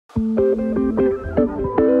Welcome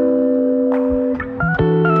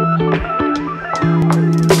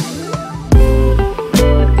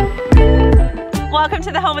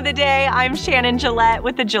to the home of the day. I'm Shannon Gillette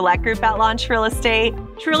with the Gillette Group at Launch Real Estate.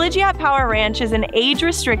 Trilogy at Power Ranch is an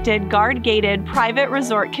age-restricted, guard-gated, private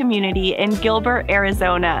resort community in Gilbert,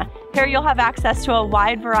 Arizona. Here you'll have access to a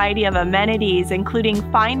wide variety of amenities, including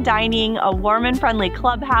fine dining, a warm and friendly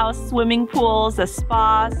clubhouse, swimming pools, a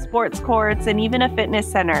spa, sports courts, and even a fitness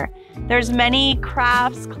center. There's many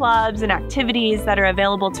crafts, clubs, and activities that are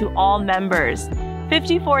available to all members.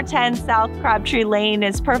 5410 South Crabtree Lane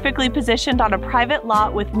is perfectly positioned on a private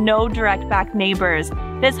lot with no direct back neighbors.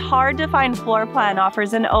 This hard-to-find floor plan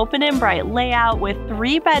offers an open and bright layout with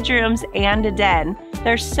 3 bedrooms and a den.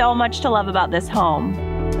 There's so much to love about this home.